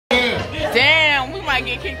might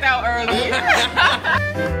get kicked out early.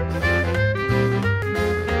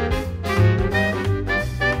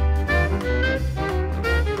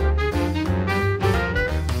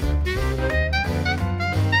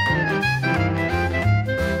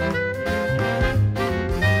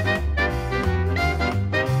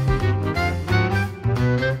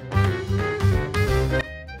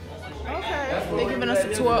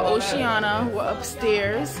 Tour Oceana. We're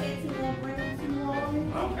upstairs.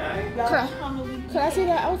 Could I see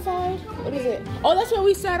that outside? What is it? Oh, that's where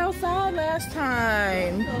we sat outside last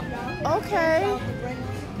time. Okay.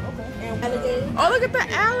 Oh, look at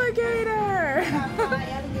the alligator.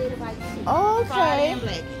 Okay.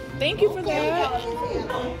 Thank you for that.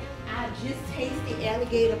 I just tasted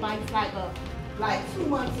alligator bites like 2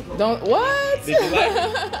 months ago. Don't what? Did you like it?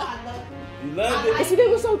 You loved it? See, they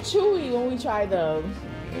were so chewy when we tried them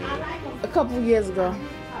a couple of years ago.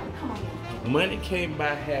 Money can't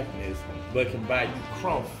buy happiness, but can buy you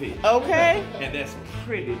crawfish. Okay. And that's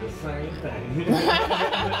pretty the same thing.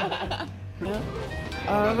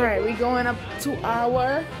 All right, we going up to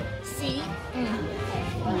our seat.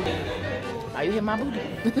 Oh, you hit my booty.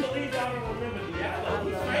 Please y'all don't remember Diallo.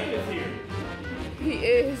 He's famous here. He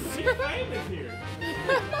is. He's famous here.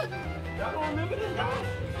 Y'all don't remember this guy?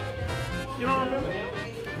 You don't remember him?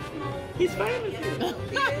 He's famous here.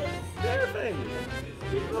 Very famous.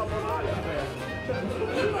 He grew up on all y'all family.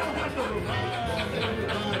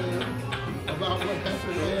 About what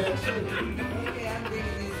happened.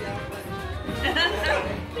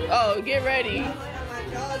 Oh, get ready.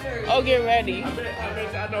 Oh, get ready. I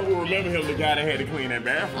know who remember him, the guy that had to clean that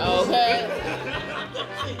bathroom. Okay.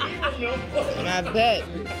 I bet.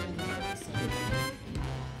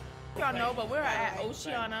 Y'all know, but we're at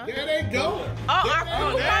Oceana. There they go. Oh, our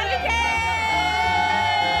crew holiday!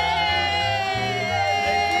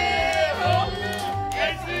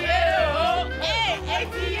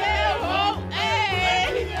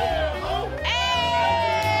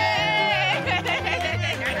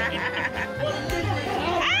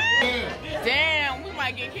 Damn, we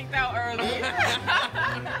might get kicked out early.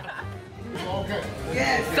 Okay.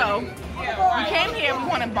 Yes. So, we came here, we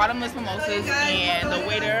wanted bottomless mimosas, and the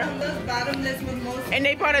waiter, Bottomless mimosas. and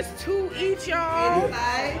they brought us 2 each, y'all.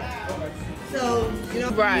 So, you know,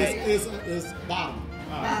 Right. It's bottom.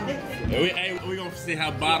 We gonna see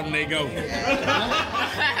how bottom they go.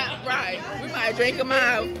 Right. We might drink them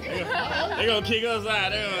out. They gonna kick us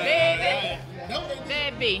out. Baby.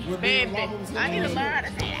 Baby. Baby. I need to learn how to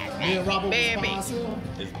say that. Baby.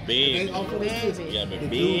 It's big. Yeah, but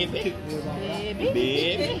baby.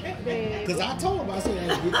 Baby. Because I told him, I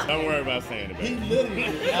said, Don't worry about saying it, he baby.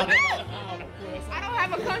 literally. I don't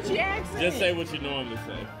have a country accent. Just say what you normally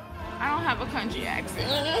say. I don't have a country accent.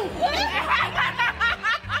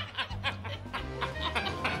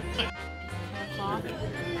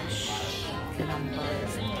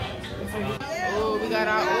 Oh, we got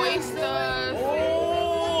our oysters.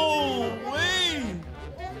 Oh, wait.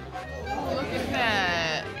 Look at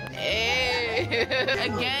that. Hey.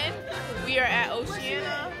 Again, we are at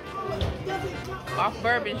Oceana off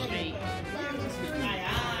Bourbon Street.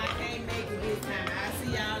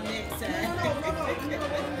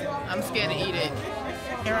 I'm scared to eat it.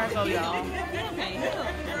 Here I go, y'all.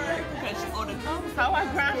 How I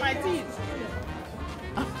grind my teeth.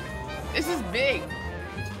 This is big.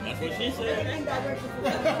 That's what she said.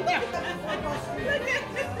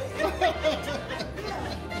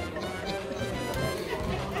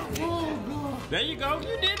 There you go.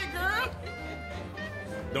 You did it, girl.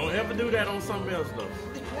 Don't ever do that on something else, though.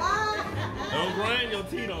 Don't grind your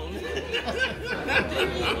teeth on it.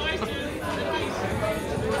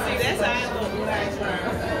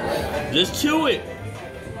 Just chew it.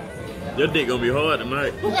 Your dick gonna be hard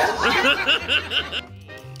tonight.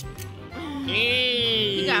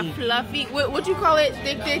 You got fluffy, what you call it?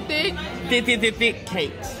 Thick cakes. Thick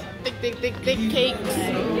cakes. Thick cakes.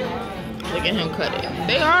 Look at him cut it.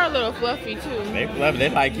 They are a little fluffy too. They fluffy. They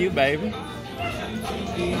like you, baby.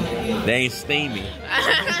 They ain't steamy.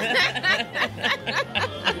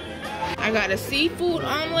 I got a seafood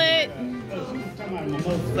omelet.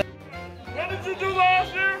 What did you do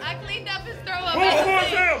last year? I cleaned up his throw up. Who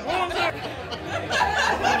was there?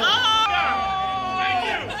 Oh! Thank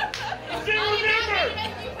you. She remembered.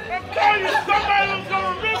 I'm telling you, somebody was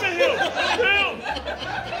gonna remember him. Him.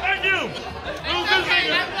 Thank you. I'm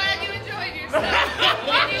glad you enjoyed yourself.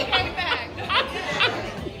 When you came back.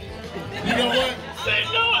 You know what? Say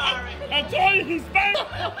no. I told you he's famous.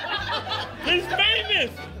 He's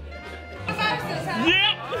famous.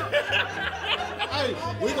 Yep. Hey,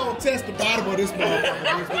 we gonna test the bottom of this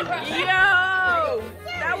motherfucker. Yo!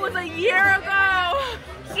 That was a year ago.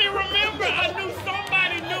 She remembered. I knew something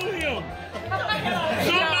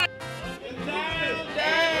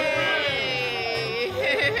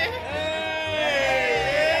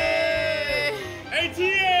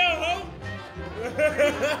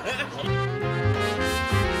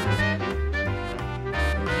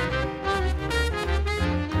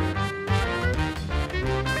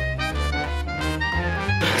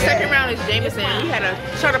second round is Jameson. We had a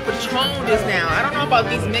shot of Patron just now. I don't know about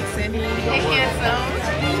these mixing. Hey, handsome.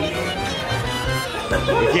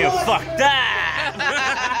 Get fucked up.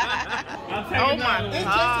 Oh my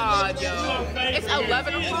God, yo. It's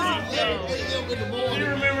 11 o'clock. You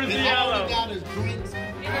remember the yellow.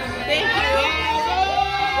 Thank you.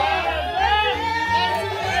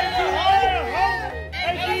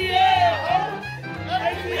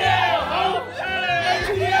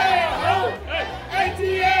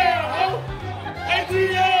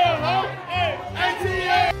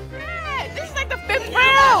 This is like the 5th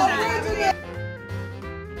round.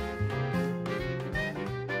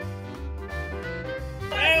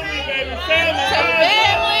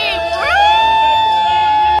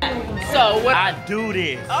 So what? I do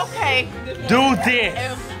this. Okay. Do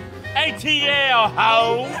this. ATL,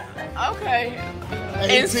 ho. Okay.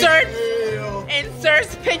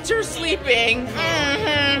 Inserts picture sleeping.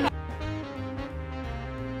 Mm-hmm.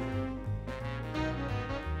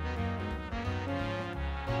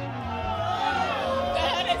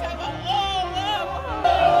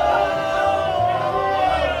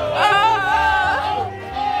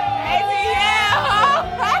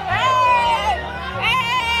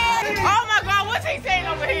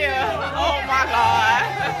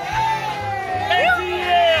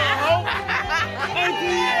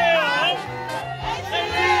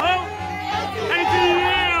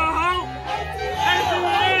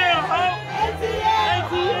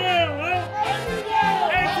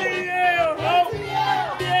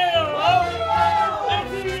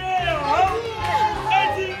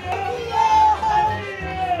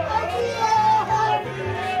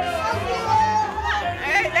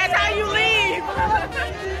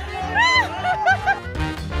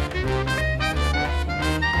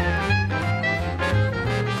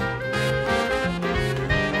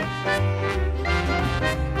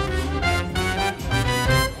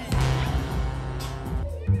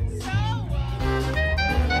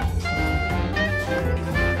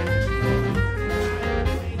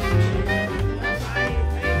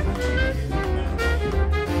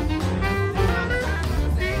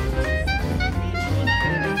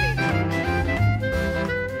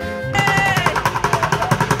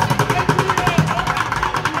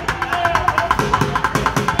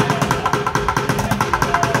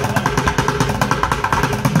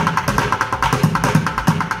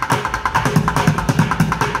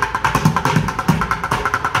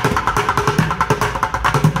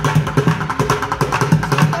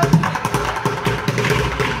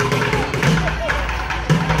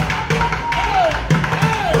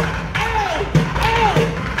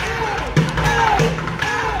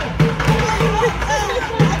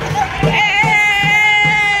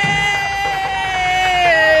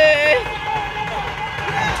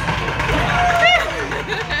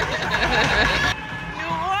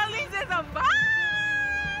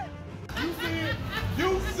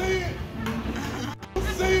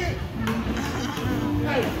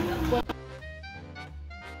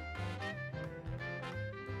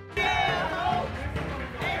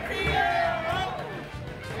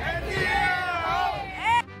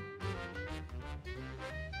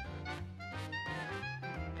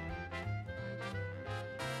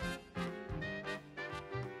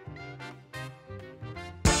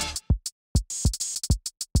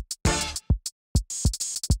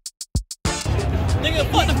 Nigga,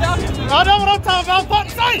 fuck the Falcons. I know what I'm talking about. Fuck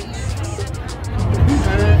the Saints.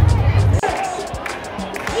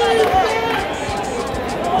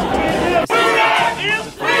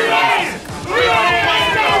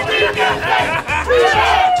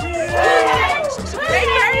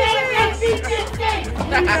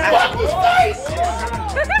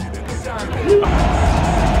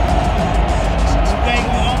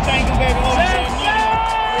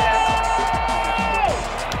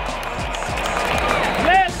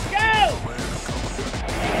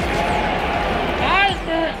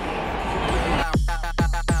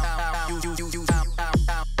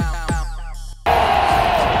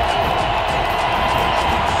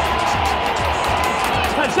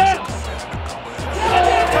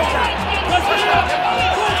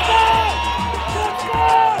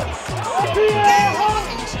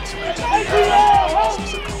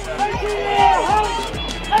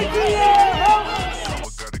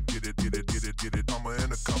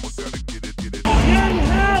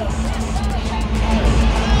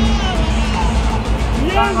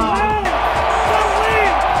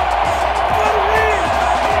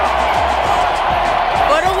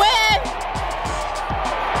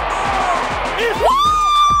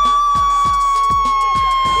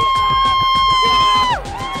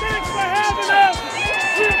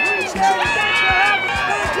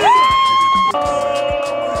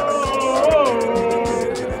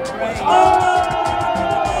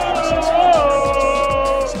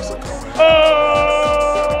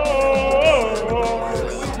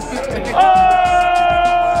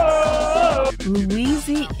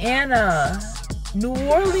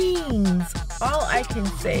 can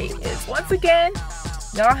say is, once again,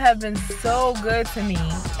 y'all have been so good to me.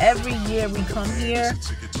 Every year we come here,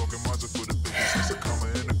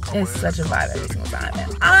 it's such a vibe every single time.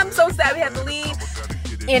 And I'm so sad we have to leave.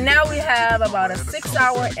 And now we have about a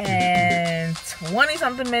 6-hour and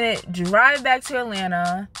 20-something minute drive back to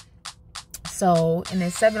Atlanta. So, and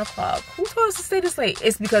it's 7 o'clock. Who told us to stay this late?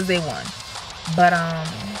 It's because they won. But,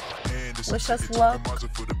 wish us luck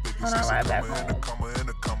on our ride back home.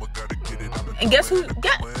 And guess who?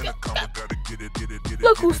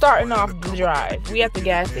 Look who's starting off the drive. We at the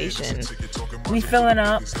gas station. We filling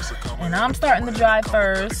up. And I'm starting the drive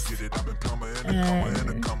first. And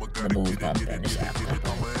the boo's gonna finish after.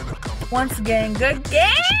 Once again, good game.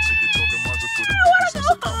 I wanna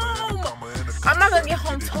go home. I'm not gonna get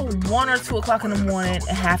home till 1 or 2 o'clock in the morning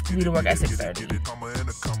and have to be to work at 6:30.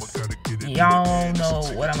 Y'all know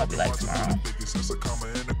what I'm gonna be like tomorrow.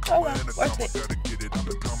 Oh well, worth it.